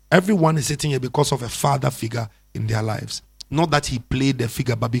father. Everyone is sitting here because of a father figure in their lives. Not that he played the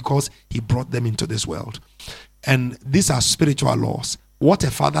figure, but because he brought them into this world. And these are spiritual laws. What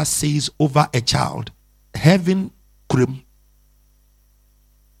a father says over a child, heaven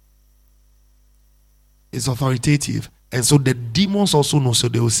is authoritative. And so the demons also know, so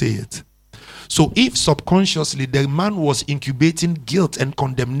they will say it. So if subconsciously the man was incubating guilt and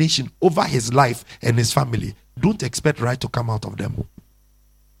condemnation over his life and his family, don't expect right to come out of them.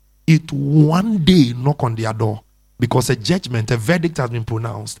 It one day knock on their door, because a judgment, a verdict has been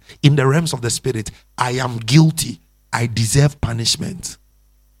pronounced in the realms of the spirit. I am guilty. I deserve punishment.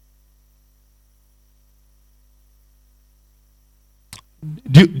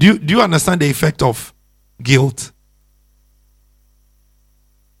 Do you understand the effect of guilt?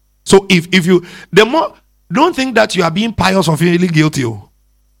 So if you, the more, don't think that you are being pious or feeling guilty.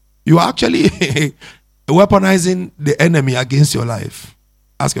 You are actually weaponizing the enemy against your life.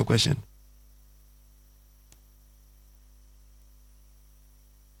 Ask your question.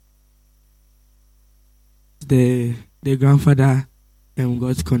 The grandfather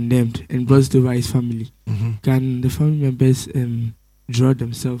got condemned and brought over his family. Mm-hmm. Can the family members draw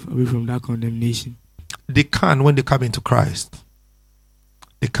themselves away from that condemnation? They can when they come into Christ.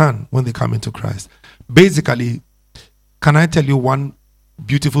 They can when they come into Christ. Basically, can I tell you one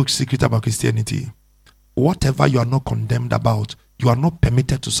beautiful secret about Christianity? Whatever you are not condemned about, you are not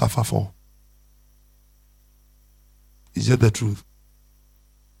permitted to suffer for. It's just the truth.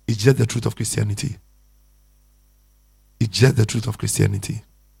 It's just the truth of Christianity. It's just the truth of Christianity.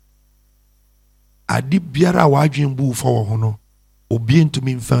 Adi biara wadwen bu for hono. Obi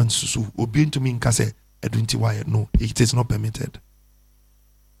ntumi mfa nsusu, obi ntumi nkase edunti waye. No, it is not permitted.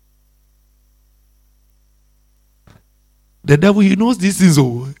 The devil, he knows these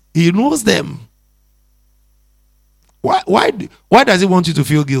things. He knows them. Why does he want you to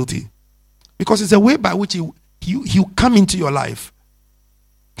feel guilty? Because it's a way by which he'll come into your life.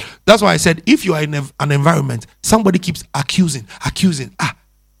 That's why I said, if you are in an environment, somebody keeps accusing.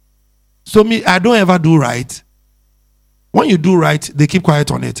 So me, I don't ever do right. When you do right, they keep quiet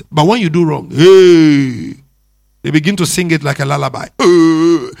on it. But when you do wrong, hey, they begin to sing it like a lullaby.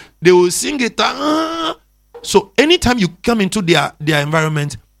 They will sing it. So anytime you come into their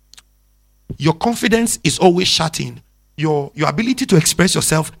environment, your confidence is always shutting. Your ability to express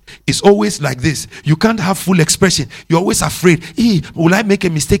yourself is always like this. You can't have full expression. You're always afraid. Will I make a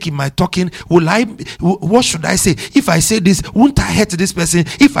mistake in my talking? What should I say? If I say this, won't I hurt this person?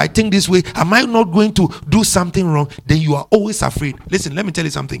 If I think this way, am I not going to do something wrong? Then you are always afraid. Listen, let me tell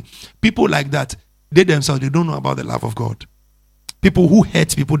you something. People like that, they themselves, they don't know about the love of God. People who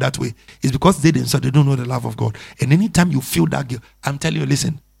hurt people that way is because they themselves, they don't know the love of God. And anytime you feel that guilt, I'm telling you,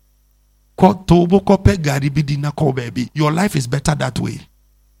 listen, your life is better that way.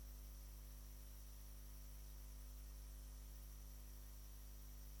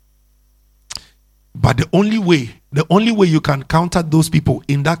 But the only way you can counter those people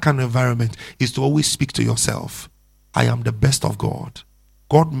in that kind of environment is to always speak to yourself. I am the best of God.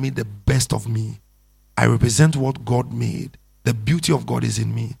 God made the best of me. I represent what God made. The beauty of God is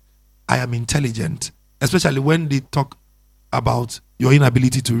in me. I am intelligent. Especially when they talk about your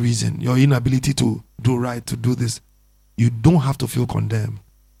inability to reason, your inability to do right, to do this. You don't have to feel condemned.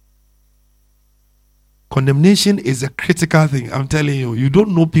 Condemnation is a critical thing. I'm telling you. You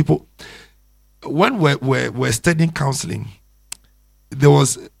don't know people. When we're studying counseling, there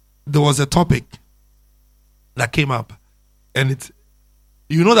was a topic that came up, and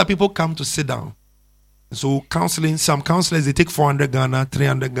you know that people come to sit down. So counseling, some counselors, they take 400 Ghana,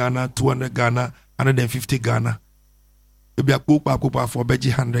 300 Ghana, 200 Ghana, 150 Ghana. Maybe a kupa for beji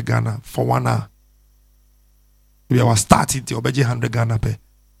 100 Ghana for 1 hour. Maybe I was starting to beji 100 Ghana pay.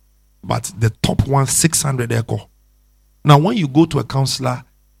 But the top one, 600 echo. Now, when you go to a counselor,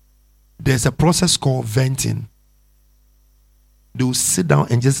 there's a process called venting. They will sit down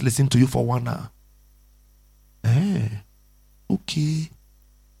and just listen to you for 1 hour. Okay.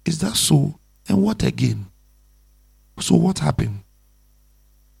 Is that so? And what again? So what happened?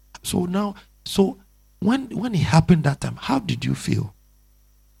 So now, when it happened that time, how did you feel?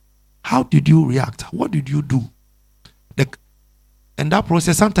 How did you react? What did you do? And that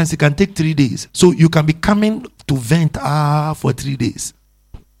process, sometimes it can take 3 days. So you can be coming to vent for 3 days.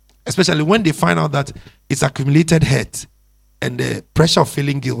 Especially when they find out that it's accumulated hurt and the pressure of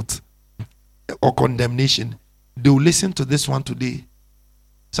feeling guilt or condemnation. They will listen to this one today.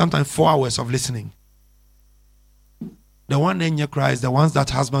 Sometimes 4 hours of listening. The one Enya cries, the ones that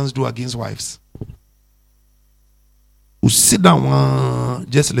husbands do against wives. Who sit down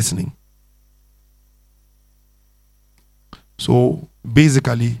just listening. So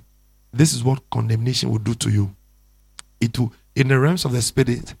basically, this is what condemnation will do to you. It will, in the realms of the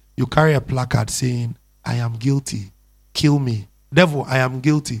spirit, you carry a placard saying, I am guilty. Kill me. Devil, I am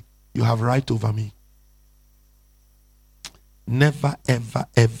guilty. You have right over me. Never, ever,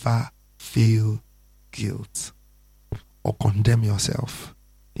 ever feel guilt or condemn yourself.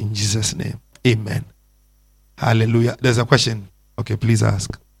 In Jesus' name. Amen. Hallelujah. There's a question. Okay, please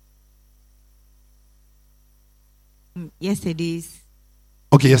ask. Yesterday,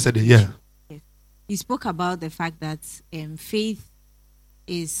 yeah. Yes. You spoke about the fact that faith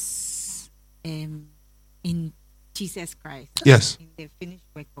is in Jesus Christ. Yes. In the finished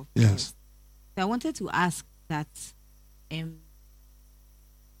work of Yes. Christ. So I wanted to ask that.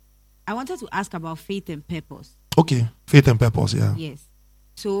 I wanted to ask about faith and purpose. Okay, faith and purpose. Yeah. Yes.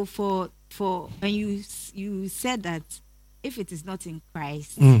 So for and you said that if it is not in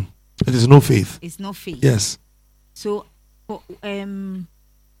Christ, it is no faith. It's no faith. Yes. So for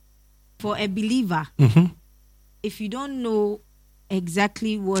a believer, if you don't know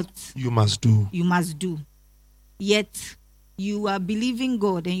exactly what you must do, yet you are believing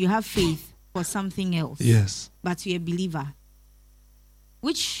God and you have faith for something else. Yes. But you're a believer.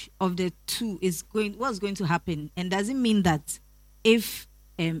 Which of the two what's going to happen? And does it mean that if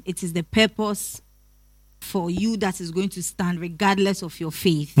it is the purpose for you that is going to stand regardless of your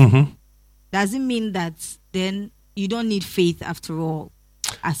faith, does it mean that then you don't need faith after all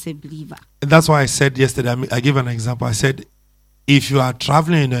as a believer? That's why I said yesterday, I gave an example. I said, if you are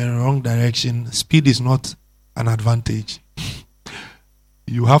traveling in the wrong direction, speed is not an advantage.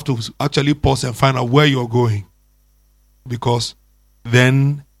 You have to actually pause and find out where you're going, because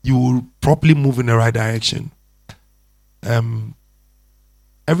then you will properly move in the right direction.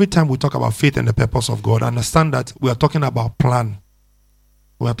 Every time we talk about faith and the purpose of God, understand that we are talking about plan.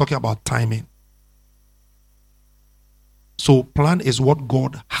 We are talking about timing. So plan is what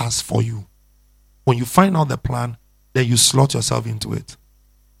God has for you. When you find out the plan, then you slot yourself into it.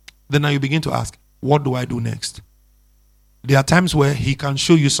 Then now you begin to ask, what do I do next? There are times where he can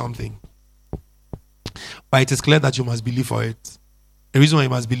show you something, but it is clear that you must believe for it. The reason why you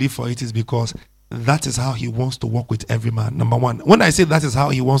must believe for it is because that is how he wants to work with every man. Number one, when I say that is how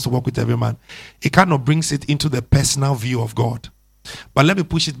he wants to work with every man, it kind of brings it into the personal view of God. But let me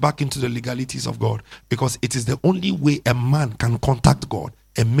push it back into the legalities of God, because it is the only way a man can contact God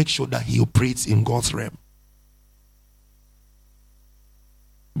and make sure that he operates in God's realm.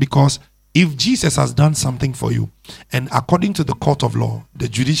 Because if Jesus has done something for you, and according to the court of law, the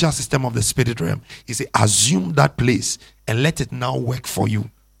judicial system of the spirit realm, he says, assume that place and let it now work for you.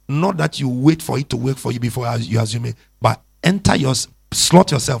 Not that you wait for it to work for you before you assume it, but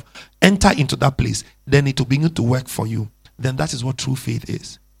slot yourself, enter into that place, then it will begin to work for you. Then that is what true faith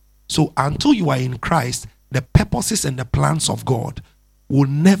is. So until you are in Christ, the purposes and the plans of God will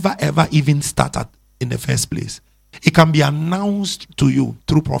never ever even start in the first place. It can be announced to you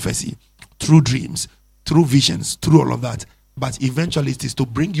through prophecy, through dreams, through visions, through all of that. But eventually it is to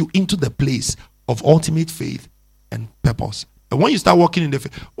bring you into the place of ultimate faith and purpose. And when you start walking in the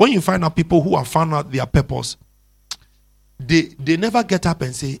faith, when you find out people who have found out their purpose, they never get up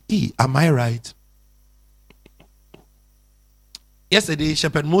and say, hey, am I right? Yesterday,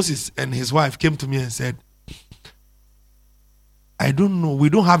 Shepherd Moses and his wife came to me and said, I don't know. We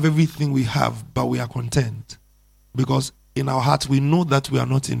don't have everything we have, but we are content. Because in our hearts, we know that we are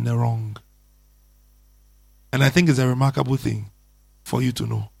not in the wrong. And I think it's a remarkable thing for you to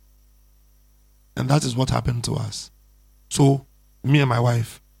know. And that is what happened to us. So, me and my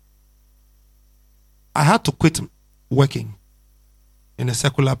wife, I had to quit working in a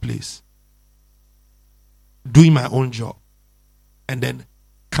secular place, doing my own job, and then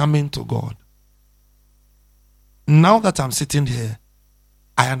coming to God. Now that I'm sitting here,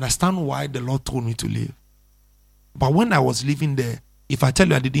 I understand why the Lord told me to leave. But when I was living there, if I tell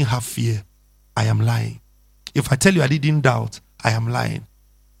you I didn't have fear, I am lying. If I tell you I didn't doubt, I am lying.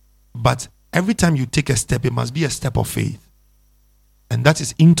 But every time you take a step, it must be a step of faith. And that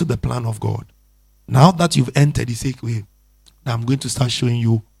is into the plan of God. Now that you've entered, you say, wait, now I'm going to start showing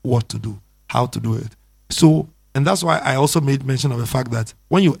you what to do, how to do it. So, and that's why I also made mention of the fact that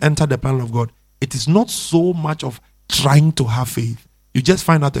when you enter the plan of God, it is not so much of trying to have faith. You just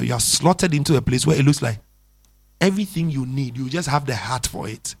find out that you are slotted into a place where it looks like everything you need, you just have the heart for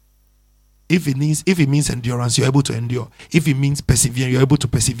it. If it means endurance, you're able to endure. If it means persevere, you're able to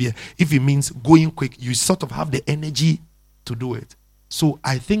persevere. If it means going quick, you sort of have the energy to do it. So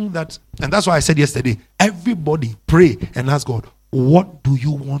I think that, and that's why I said yesterday, everybody pray and ask God, what do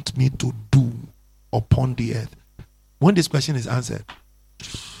you want me to do upon the earth? When this question is answered,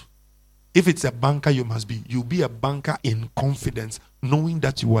 if it's a banker, you'll be a banker in confidence, knowing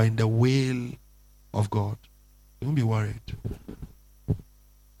that you are in the will of God. Don't be worried.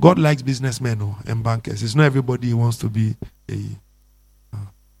 God likes businessmen and bankers. It's not everybody who wants to be a.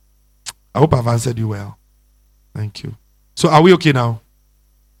 I hope I've answered you well. Thank you. So are we okay now?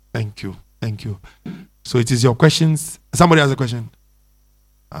 Thank you. Thank you. So it is your questions. Somebody has a question?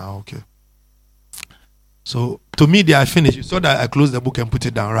 Okay. So to me, they are finished. You saw that I closed the book and put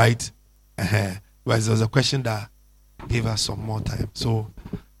it down, right? But there was a question that gave us some more time. So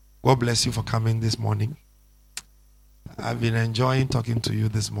God bless you for coming this morning. I've been enjoying talking to you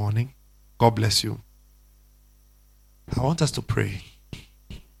this morning. God bless you. I want us to pray.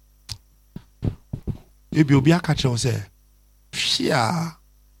 If you'll be a catcher, say, "Shia,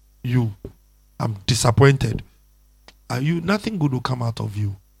 you, I'm disappointed. Nothing good will come out of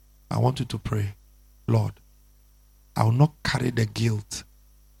you." I want you to pray, Lord, I will not carry the guilt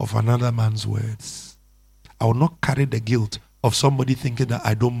of another man's words. I will not carry the guilt of somebody thinking that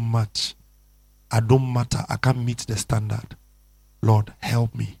I don't match. I don't matter. I can't meet the standard. Lord,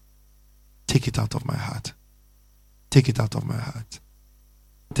 help me. Take it out of my heart. Take it out of my heart.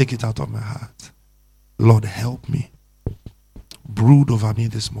 Take it out of my heart. Lord, help me. Brood over me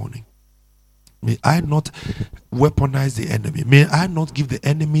this morning. May I not weaponize the enemy. May I not give the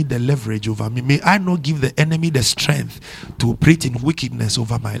enemy the leverage over me. May I not give the enemy the strength to operate in wickedness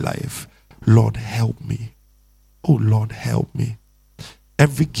over my life. Lord, help me. Oh, Lord, help me.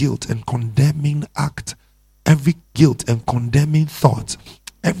 Every guilt and condemning act, every guilt and condemning thought,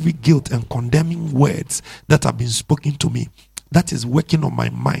 every guilt and condemning words that have been spoken to me, that is working on my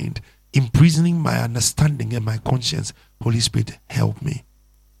mind, imprisoning my understanding and my conscience. Holy Spirit, help me.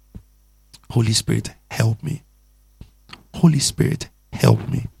 Holy Spirit, help me. Holy Spirit, help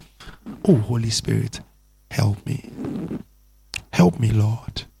me. Oh, Holy Spirit, help me. Help me,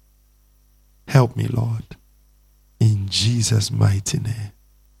 Lord. Help me, Lord. In Jesus' mighty name.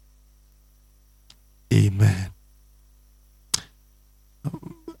 Amen.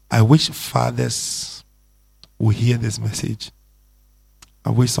 I wish fathers will hear this message.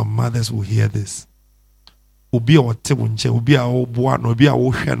 I wish some mothers will hear this. Obi a wote wonche, obi a oboa no, obi a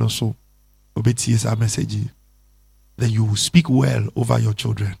wohwe no so, obi tie sa message. Then you will speak well over your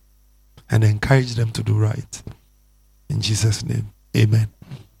children and encourage them to do right. In Jesus' name. Amen.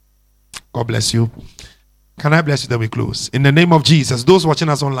 God bless you. Can I bless you? Then we close. In the name of Jesus, those watching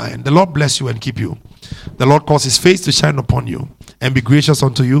us online, the Lord bless you and keep you. The Lord cause his face to shine upon you and be gracious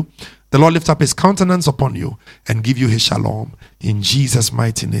unto you. The Lord lift up his countenance upon you and give you his shalom. In Jesus'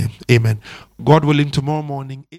 mighty name. Amen. God willing, tomorrow morning.